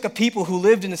 And it took a people who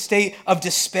lived in a state of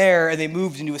despair, and they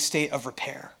moved into a state of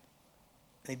repair.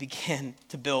 They began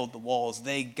to build the walls.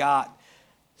 They got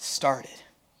started.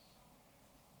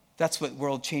 That's what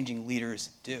world-changing leaders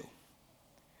do.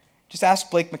 Just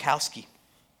ask Blake Mikowski.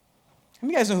 How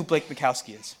many of you guys know who Blake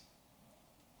Mikowski is?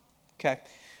 Okay,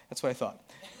 that's what I thought.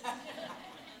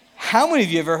 How many of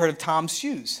you have ever heard of Tom's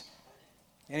Shoes?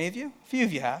 Any of you? A few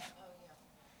of you have.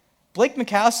 Blake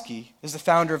Mikowski is the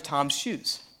founder of Tom's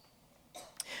Shoes.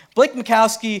 Blake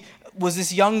Mikowski was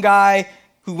this young guy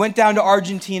who went down to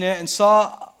Argentina and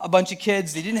saw a bunch of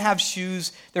kids. They didn't have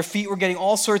shoes. Their feet were getting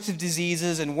all sorts of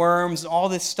diseases and worms and all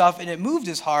this stuff, and it moved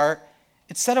his heart.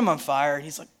 It set him on fire, and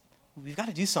he's like, we've got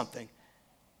to do something.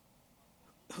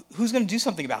 Who's going to do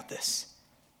something about this?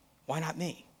 Why not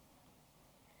me?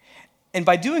 And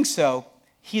by doing so,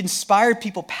 he inspired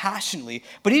people passionately,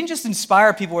 but he didn't just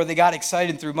inspire people where they got excited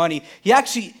and threw money. He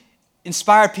actually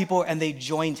inspired people and they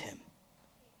joined him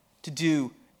to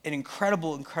do an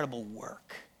incredible, incredible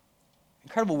work.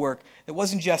 Incredible work that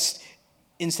wasn't just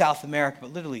in South America,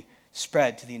 but literally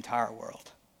spread to the entire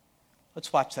world.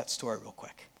 Let's watch that story real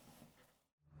quick.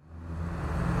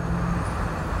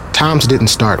 Tom's didn't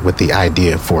start with the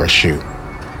idea for a shoe.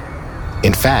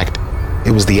 In fact,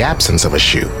 it was the absence of a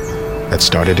shoe that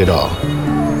started it all.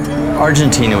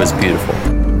 Argentina was beautiful.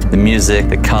 The music,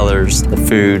 the colors, the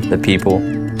food, the people.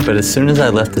 But as soon as I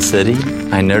left the city,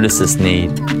 I noticed this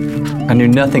need. I knew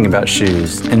nothing about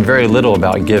shoes and very little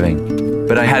about giving.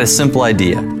 But I had a simple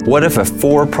idea. What if a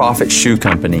for-profit shoe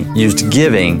company used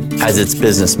giving as its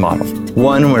business model?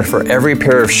 One where for every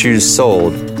pair of shoes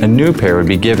sold, a new pair would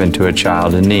be given to a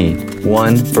child in need.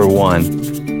 One for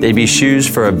one. They'd be shoes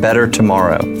for a better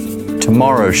tomorrow.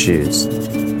 Tomorrow shoes.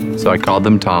 So I called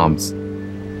them Toms.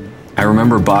 I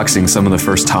remember boxing some of the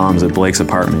first Toms at Blake's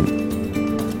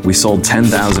apartment. We sold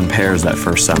 10,000 pairs that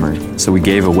first summer, so we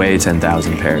gave away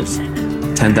 10,000 pairs.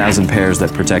 10,000 pairs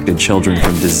that protected children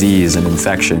from disease and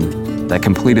infection, that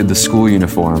completed the school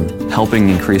uniform, helping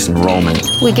increase enrollment.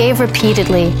 We gave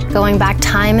repeatedly, going back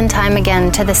time and time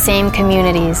again to the same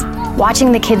communities,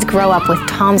 watching the kids grow up with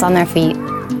Toms on their feet.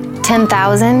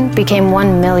 10,000 became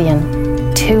 1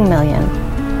 million, 2 million.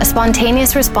 A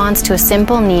spontaneous response to a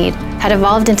simple need had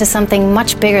evolved into something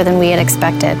much bigger than we had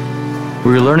expected.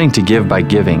 We were learning to give by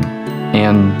giving,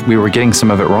 and we were getting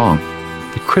some of it wrong.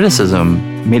 The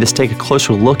criticism made us take a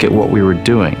closer look at what we were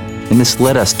doing, and this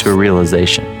led us to a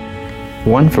realization.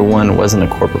 One for One wasn't a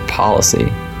corporate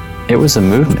policy, it was a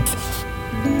movement.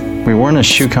 We weren't a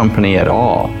shoe company at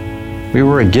all. We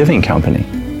were a giving company,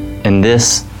 and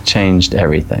this changed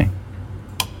everything.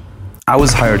 I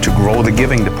was hired to grow the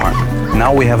giving department.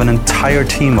 Now we have an entire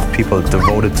team of people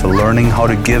devoted to learning how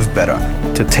to give better,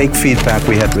 to take feedback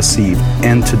we had received,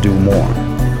 and to do more.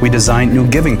 We designed new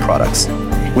giving products,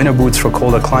 winter boots for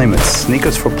colder climates,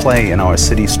 sneakers for play in our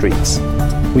city streets.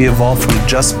 We evolved from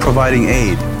just providing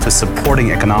aid to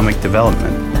supporting economic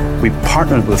development. We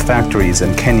partnered with factories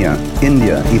in Kenya,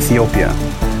 India, Ethiopia,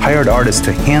 hired artists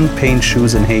to hand paint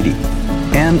shoes in Haiti,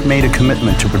 and made a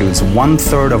commitment to produce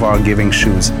 1/3 of our giving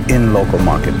shoes in local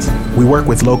markets. We work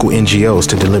with local NGOs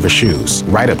to deliver shoes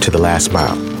right up to the last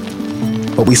mile.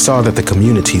 But we saw that the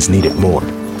communities needed more.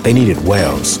 They needed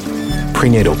wells,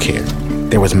 prenatal care.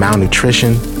 There was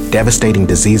malnutrition, devastating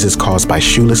diseases caused by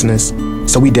shoelessness.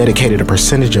 So we dedicated a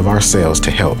percentage of our sales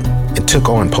to help and took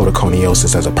on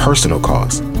podoconiosis as a personal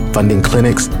cause, funding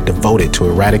clinics devoted to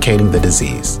eradicating the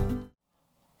disease.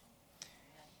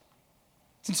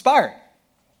 It's inspiring.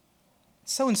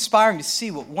 It's so inspiring to see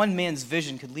what one man's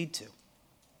vision could lead to.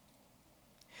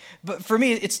 But for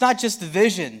me, it's not just the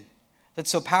vision that's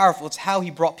so powerful, it's how he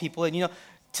brought people in. You know,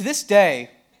 to this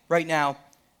day, right now,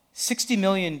 60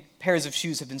 million pairs of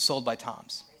shoes have been sold by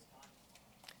Toms.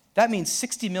 That means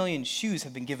 60 million shoes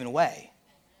have been given away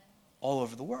all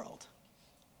over the world.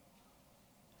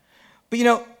 But you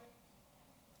know,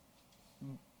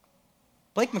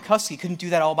 Blake Mikowski couldn't do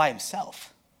that all by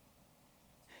himself.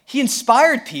 he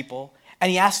inspired people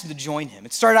and he asked them to join him.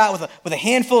 It started out with a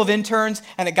handful of interns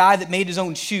and a guy that made his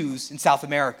own shoes in South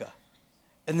America.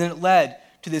 And then it led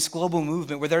to this global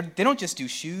movement where they don't just do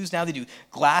shoes, now they do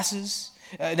glasses,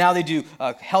 now they do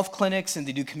health clinics, and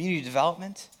they do community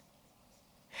development.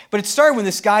 But it started when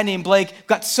this guy named Blake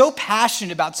got so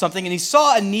passionate about something and he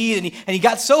saw a need and he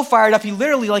got so fired up, he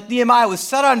literally, like Nehemiah, was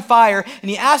set on fire and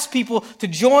he asked people to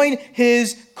join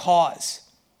his cause.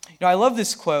 You know, I love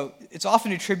this quote. It's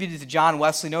often attributed to John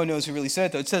Wesley. No one knows who really said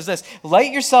it, though. It says this: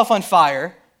 light yourself on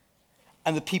fire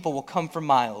and the people will come for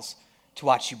miles to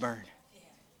watch you burn.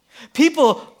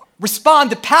 People respond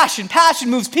to passion. Passion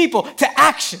moves people to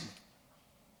action.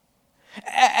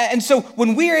 And so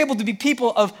when we are able to be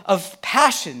people of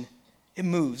passion, it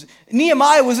moves.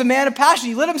 Nehemiah was a man of passion.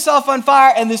 He lit himself on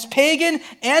fire, and this pagan,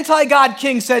 anti-God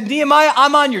king said, Nehemiah,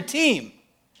 I'm on your team.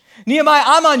 Nehemiah,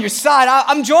 I'm on your side.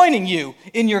 I'm joining you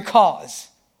in your cause.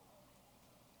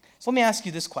 So let me ask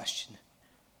you this question.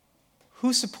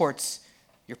 Who supports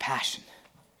your passion?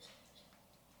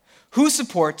 Who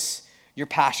supports your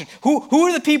passion? Who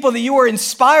are the people that you are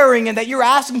inspiring and that you're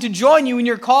asking to join you in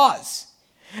your cause?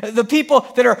 The people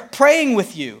that are praying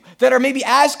with you, that are maybe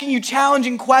asking you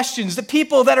challenging questions, the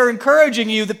people that are encouraging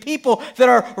you, the people that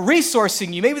are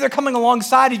resourcing you. Maybe they're coming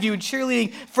alongside of you and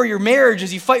cheerleading for your marriage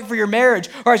as you fight for your marriage,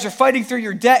 or as you're fighting through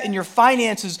your debt and your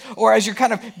finances, or as you're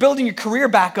kind of building your career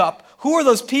back up. Who are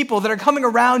those people that are coming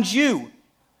around you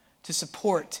to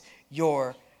support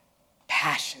your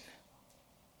passion?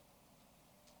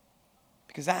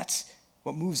 Because that's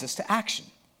what moves us to action.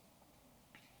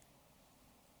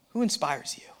 Who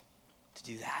inspires you to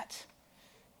do that?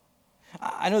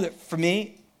 I know that for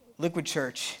me, Liquid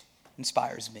Church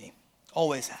inspires me.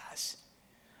 Always has.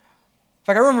 In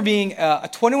fact, I remember being a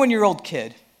 21-year-old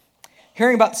kid,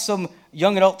 hearing about some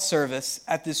young adult service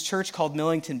at this church called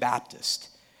Millington Baptist.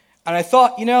 And I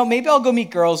thought, maybe I'll go meet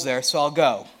girls there, so I'll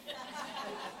go.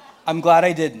 I'm glad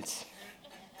I didn't.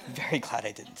 Very glad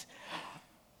I didn't.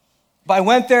 But I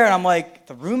went there and I'm like,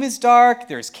 the room is dark,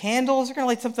 there's candles, they're gonna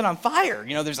light something on fire.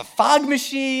 There's a fog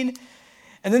machine.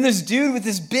 And then this dude with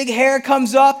this big hair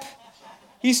comes up.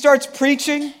 He starts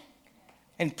preaching,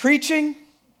 and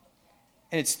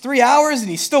it's 3 hours and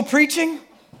he's still preaching.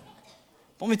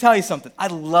 But let me tell you something, I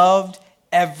loved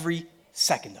every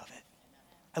second of it.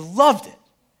 I loved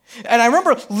it. And I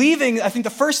remember leaving, I think the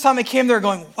first time I came there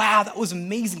going, wow, that was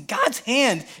amazing. God's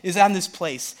hand is on this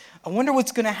place. I wonder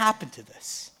what's gonna happen to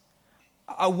this.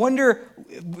 I wonder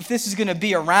if this is going to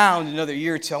be around another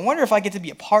year or two. I wonder if I get to be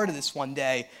a part of this one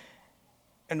day.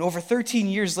 And over 13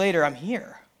 years later, I'm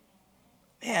here.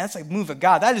 Man, that's like a move of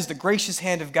God. That is the gracious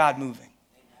hand of God moving.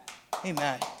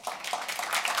 Amen.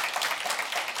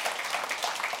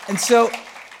 And so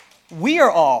we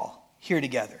are all here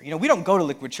together. We don't go to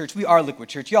Liquid Church. We are Liquid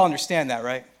Church. You all understand that,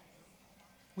 right?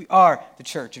 We are the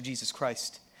church of Jesus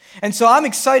Christ. And so I'm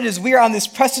excited as we are on this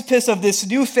precipice of this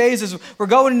new phase, as we're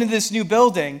going into this new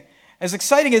building. As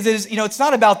exciting as it is, it's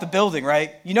not about the building,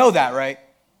 right? You know that, right?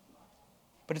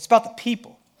 But it's about the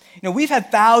people. We've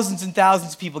had thousands and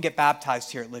thousands of people get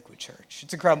baptized here at Liquid Church.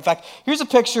 It's incredible. In fact, here's a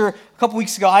picture. A couple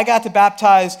weeks ago, I got to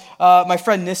baptize my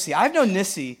friend Nissy. I've known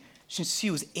Nissy since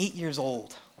she was 8 years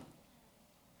old.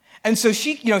 And so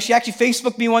she actually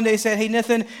Facebooked me one day and said, hey,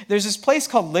 Nathan, there's this place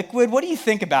called Liquid. What do you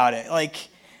think about it?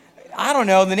 I don't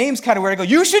know, the name's kind of weird. I go,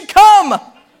 you should come.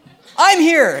 I'm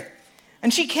here.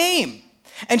 And she came.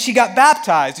 And she got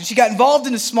baptized. And she got involved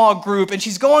in a small group. And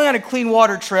she's going on a clean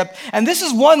water trip. And this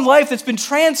is one life that's been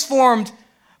transformed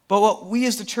by what we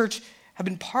as the church have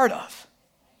been part of.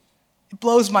 It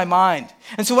blows my mind.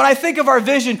 And so when I think of our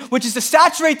vision, which is to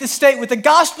saturate the state with the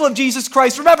gospel of Jesus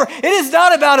Christ, remember, it is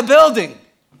not about a building.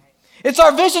 It's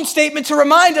our vision statement to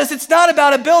remind us it's not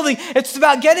about a building. It's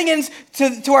about getting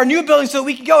into our new building so that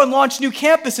we can go and launch new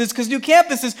campuses, because new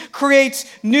campuses creates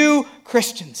new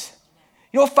Christians.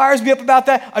 You know what fires me up about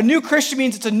that? A new Christian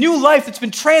means it's a new life that's been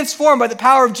transformed by the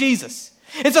power of Jesus.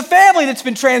 It's a family that's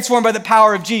been transformed by the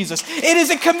power of Jesus. It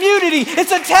is a community.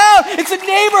 It's a town. It's a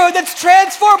neighborhood that's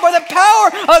transformed by the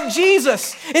power of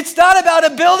Jesus. It's not about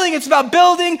a building. It's about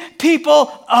building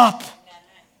people up.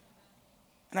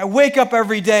 And I wake up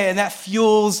every day and that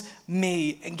fuels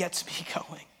me and gets me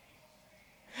going.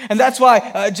 And that's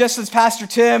why, just as Pastor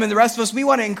Tim and the rest of us, we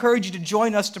want to encourage you to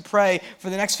join us to pray for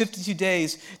the next 52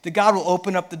 days that God will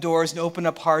open up the doors and open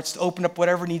up hearts, to open up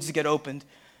whatever needs to get opened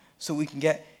so we can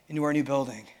get into our new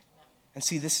building and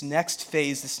see this next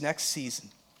phase, this next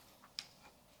season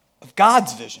of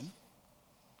God's vision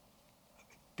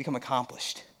become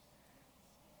accomplished.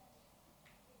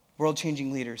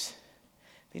 World-changing leaders.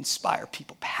 They inspire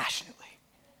people passionately.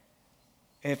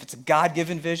 And if it's a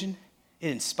God-given vision, it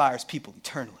inspires people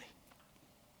eternally.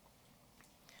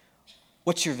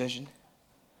 What's your vision?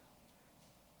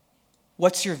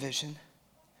 What's your vision?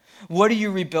 What are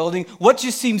you rebuilding? What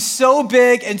just seems so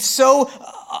big and so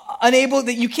unable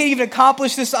that you can't even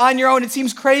accomplish this on your own? It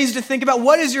seems crazy to think about.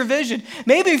 What is your vision?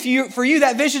 Maybe for you,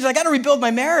 that vision is, I got to rebuild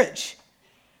my marriage.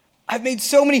 I've made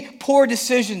so many poor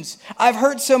decisions. I've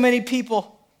hurt so many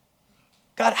people.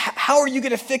 God, how are you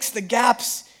going to fix the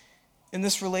gaps in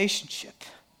this relationship?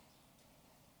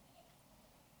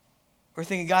 Or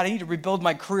thinking, God, I need to rebuild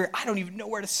my career. I don't even know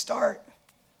where to start.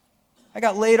 I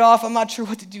got laid off. I'm not sure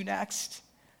what to do next.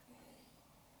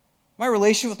 My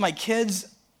relationship with my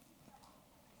kids,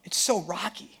 it's so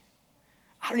rocky.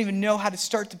 I don't even know how to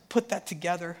start to put that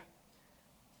together.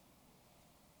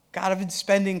 God, I've been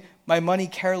spending my money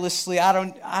carelessly. I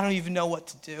don't even know what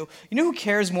to do. You know who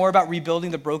cares more about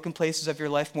rebuilding the broken places of your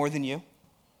life more than you?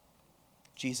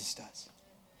 Jesus does.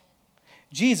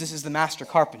 Jesus is the master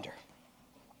carpenter.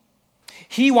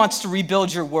 He wants to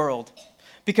rebuild your world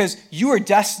because you are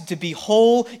destined to be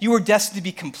whole. You are destined to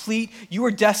be complete. You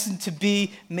are destined to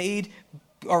be made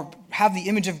or have the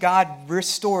image of God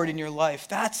restored in your life.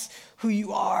 That's who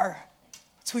you are.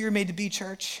 That's who you're made to be,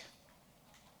 church.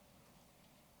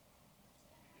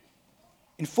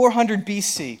 In 400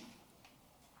 BC,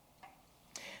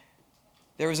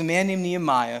 there was a man named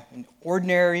Nehemiah, an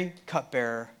ordinary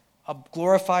cupbearer, a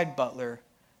glorified butler,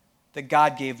 that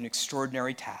God gave an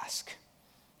extraordinary task.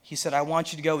 He said, I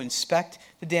want you to go inspect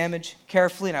the damage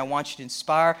carefully, and I want you to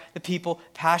inspire the people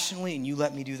passionately, and you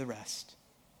let me do the rest.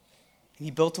 And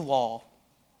he built a wall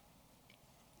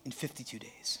in 52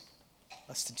 days,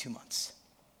 less than 2 months.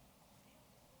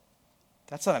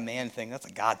 That's not a man thing, that's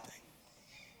a God thing.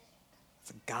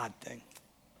 It's a God thing.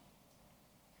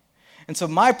 And so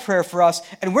my prayer for us,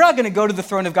 and we're not going to go to the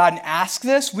throne of God and ask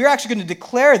this, we're actually going to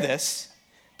declare this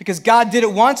because God did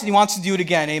it once and he wants to do it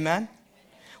again, amen?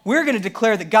 We're going to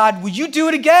declare that, God, would you do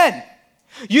it again?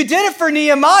 You did it for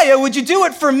Nehemiah, would you do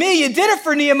it for me? You did it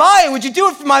for Nehemiah, would you do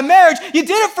it for my marriage? You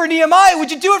did it for Nehemiah,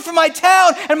 would you do it for my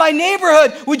town and my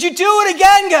neighborhood? Would you do it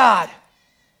again, God?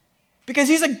 Because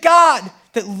he's a God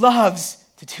that loves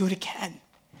to do it again.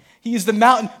 He is the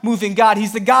mountain-moving God.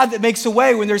 He's the God that makes a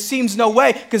way when there seems no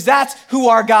way, because that's who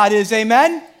our God is,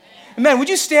 amen? Amen. Would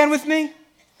you stand with me?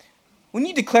 When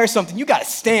you declare something, you got to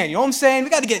stand. You know what I'm saying? We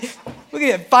got to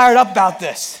get fired up about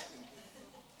this.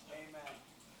 Amen.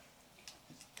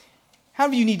 How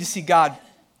many of you need to see God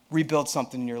rebuild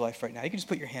something in your life right now? You can just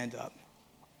put your hand up.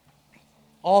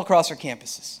 All across our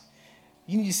campuses.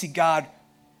 You need to see God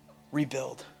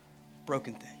rebuild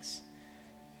broken things.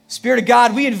 Spirit of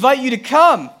God, we invite you to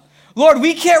come. Lord,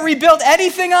 we can't rebuild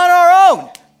anything on our own.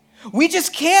 We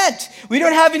just can't. We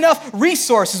don't have enough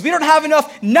resources. We don't have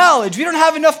enough knowledge. We don't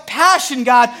have enough passion,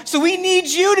 God. So we need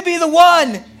you to be the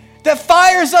one that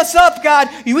fires us up, God.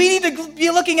 We need to be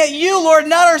looking at you, Lord,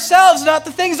 not ourselves, not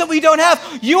the things that we don't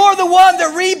have. You're the one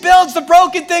that rebuilds the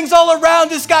broken things all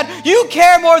around us, God. You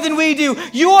care more than we do.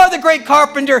 You are the great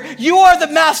carpenter. You are the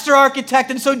master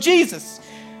architect. And so, Jesus,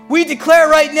 we declare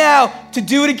right now to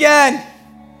do it again.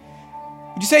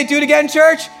 Would you say do it again,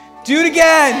 church? Do it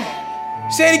again.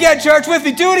 Say it again, church, with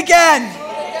me. Do it again.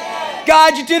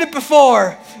 God, you did it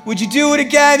before. Would you do it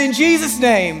again in Jesus'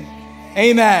 name?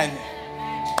 Amen.